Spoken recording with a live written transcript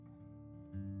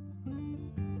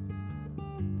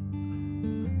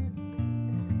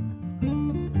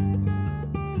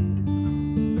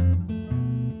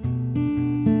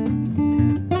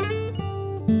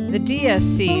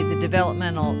DSC, the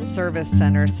Developmental Service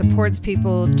Center, supports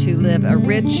people to live a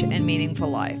rich and meaningful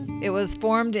life. It was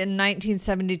formed in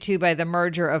 1972 by the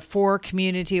merger of 4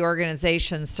 community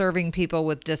organizations serving people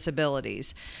with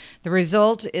disabilities. The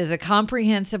result is a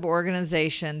comprehensive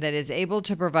organization that is able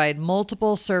to provide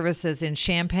multiple services in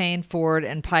Champaign, Ford,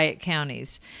 and Piatt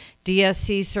counties.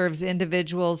 DSC serves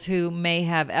individuals who may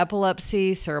have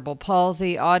epilepsy, cerebral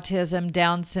palsy, autism,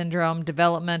 Down syndrome,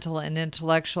 developmental and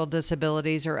intellectual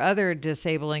disabilities, or other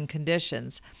disabling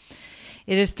conditions.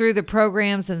 It is through the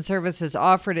programs and services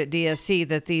offered at DSC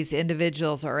that these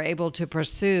individuals are able to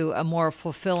pursue a more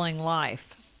fulfilling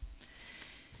life.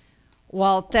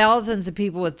 While thousands of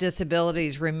people with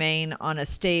disabilities remain on a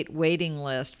state waiting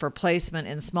list for placement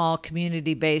in small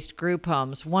community-based group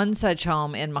homes, one such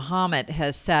home in Mahomet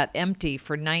has sat empty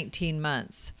for 19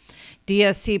 months.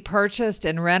 DSC purchased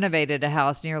and renovated a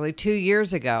house nearly 2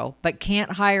 years ago, but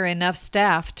can't hire enough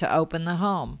staff to open the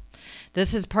home.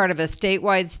 This is part of a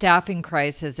statewide staffing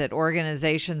crisis at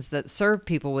organizations that serve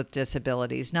people with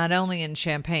disabilities, not only in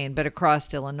Champaign, but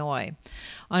across Illinois.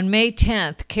 On May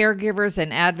 10th, caregivers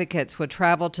and advocates would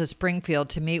travel to Springfield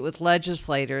to meet with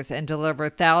legislators and deliver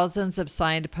thousands of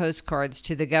signed postcards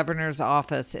to the governor's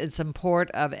office in support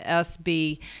of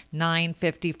SB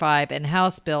 955 and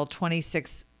House Bill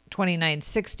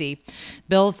 2960,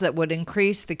 bills that would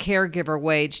increase the caregiver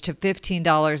wage to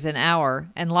 $15 an hour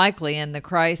and likely end the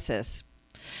crisis.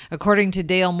 According to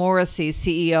Dale Morrissey,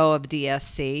 CEO of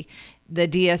DSC, the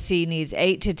DSC needs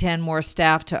 8 to 10 more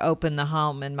staff to open the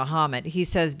home in Mahomet. He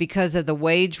says because of the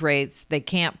wage rates, they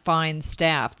can't find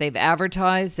staff. They've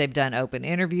advertised, they've done open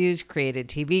interviews, created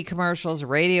TV commercials,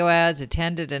 radio ads,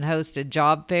 attended and hosted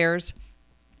job fairs.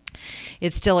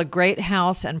 It's still a great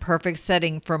house and perfect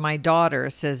setting for my daughter,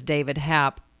 says David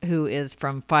Happ, who is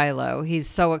from Philo. He's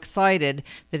so excited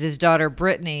that his daughter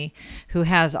Brittany, who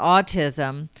has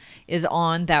autism, is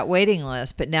on that waiting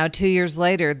list. But now 2 years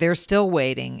later, they're still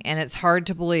waiting, and it's hard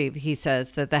to believe, he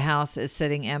says, that the house is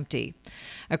sitting empty.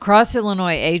 Across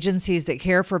Illinois, agencies that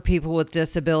care for people with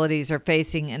disabilities are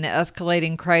facing an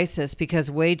escalating crisis because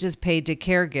wages paid to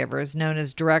caregivers, known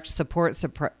as direct support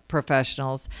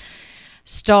professionals,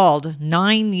 stalled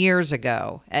 9 years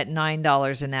ago at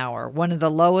 $9 an hour, one of the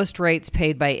lowest rates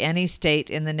paid by any state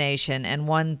in the nation and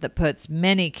one that puts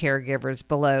many caregivers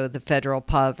below the federal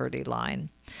poverty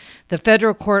line. The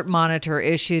Federal Court Monitor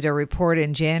issued a report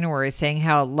in January saying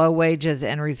how low wages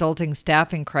and resulting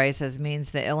staffing crisis means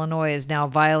that Illinois is now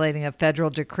violating a federal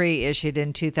decree issued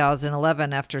in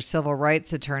 2011 after civil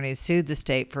rights attorneys sued the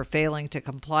state for failing to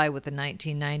comply with the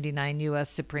 1999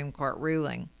 U.S. Supreme Court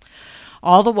ruling.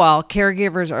 All the while,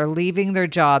 caregivers are leaving their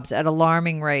jobs at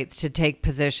alarming rates to take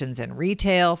positions in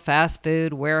retail, fast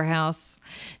food, warehouse.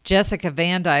 Jessica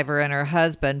Vandiver and her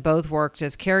husband both worked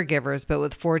as caregivers, but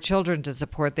with 4 children to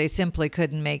support, they simply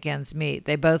couldn't make ends meet.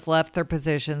 They both left their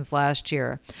positions last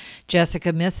year.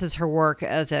 Jessica misses her work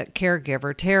as a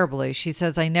caregiver terribly. She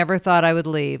says, "I never thought I would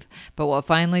leave, but what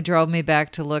finally drove me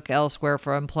back to look elsewhere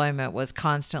for employment was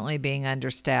constantly being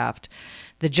understaffed.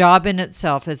 The job in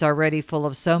itself is already full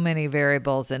of so many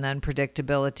variables and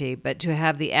unpredictability, but to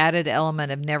have the added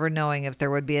element of never knowing if there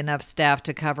would be enough staff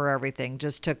to cover everything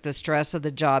just took the stress of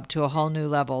the job to a whole new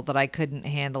level that I couldn't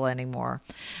handle anymore.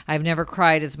 I've never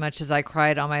cried as much as I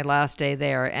cried on my last day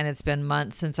there, and it's been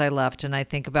months since I left, and I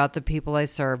think about the people I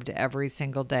served every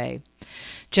single day."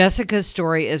 Jessica's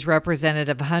story is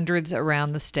representative of hundreds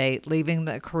around the state, leaving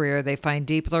the career they find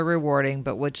deeply rewarding,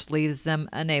 but which leaves them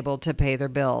unable to pay their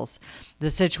bills. The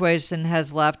situation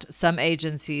has left some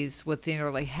agencies with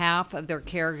nearly half of their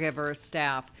caregiver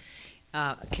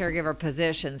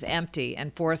positions empty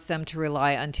and forced them to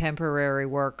rely on temporary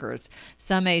workers.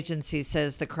 Some agencies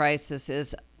says the crisis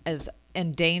is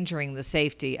endangering the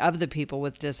safety of the people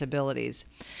with disabilities.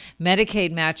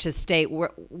 Medicaid matches state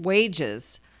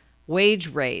wage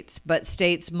rates, but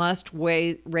states must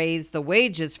raise the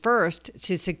wages first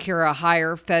to secure a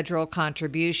higher federal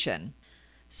contribution.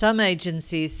 Some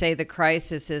agencies say the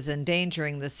crisis is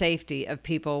endangering the safety of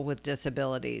people with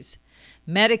disabilities.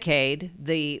 Medicaid,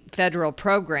 the federal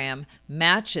program,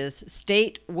 matches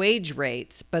state wage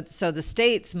rates, but so the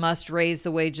states must raise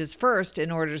the wages first in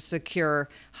order to secure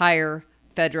higher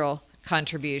federal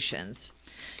contributions.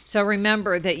 So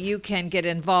remember that you can get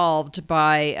involved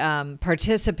by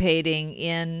participating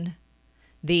in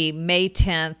the May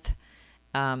 10th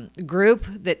group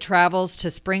that travels to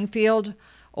Springfield,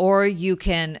 or you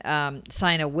can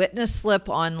sign a witness slip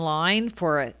online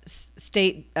for a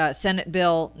state Senate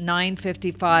Bill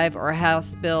 955 or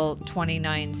House Bill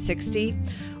 2960,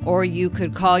 or you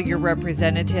could call your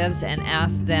representatives and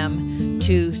ask them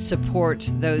to support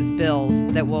those bills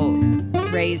that will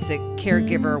raise the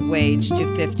caregiver wage to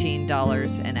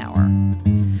 $15 an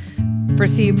hour. For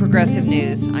CU Progressive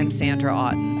News, I'm Sandra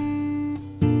Otten.